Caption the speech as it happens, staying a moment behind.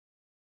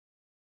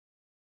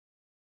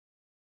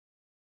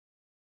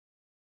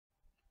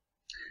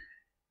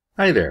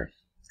Hi there.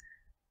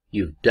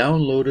 You've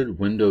downloaded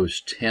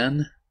Windows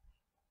 10.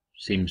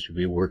 Seems to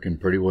be working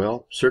pretty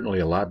well. Certainly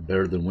a lot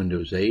better than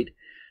Windows 8.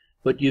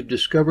 But you've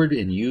discovered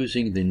in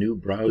using the new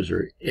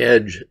browser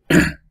Edge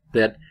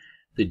that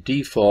the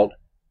default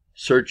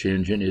search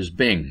engine is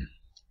Bing.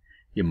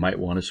 You might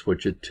want to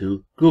switch it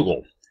to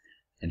Google.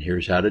 And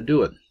here's how to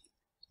do it.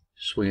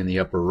 Swing in the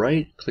upper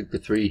right, click the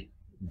three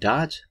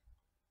dots,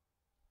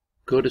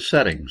 go to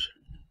Settings.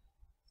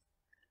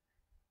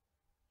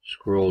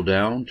 Scroll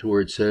down to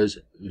where it says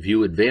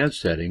View Advanced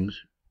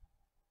Settings.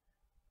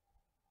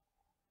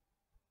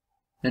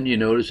 Then you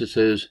notice it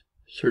says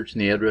Search in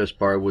the address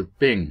bar with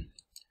Bing.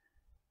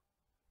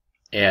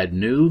 Add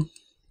New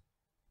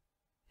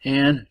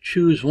and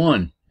choose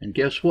one. And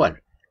guess what?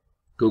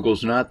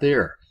 Google's not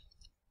there.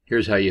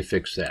 Here's how you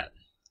fix that.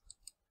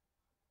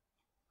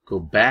 Go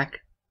back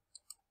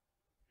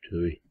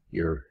to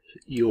your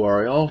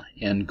URL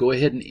and go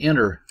ahead and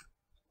enter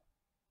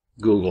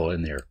Google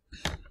in there.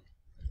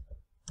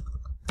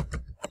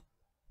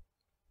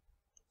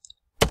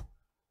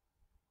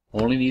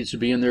 Only needs to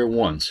be in there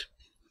once.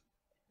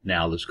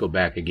 Now let's go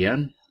back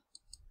again.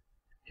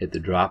 Hit the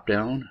drop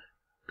down,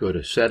 go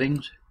to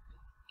Settings,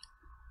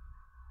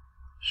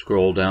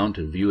 scroll down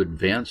to View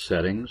Advanced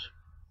Settings,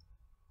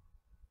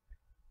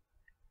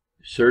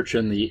 search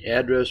in the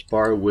address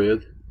bar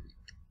with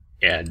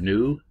Add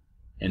New,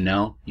 and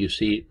now you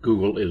see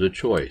Google is a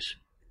choice.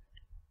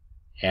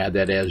 Add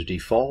that as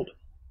default,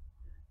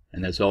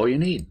 and that's all you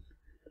need.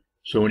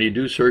 So when you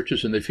do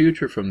searches in the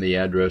future from the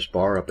address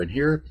bar up in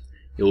here,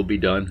 it will be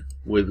done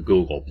with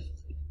Google.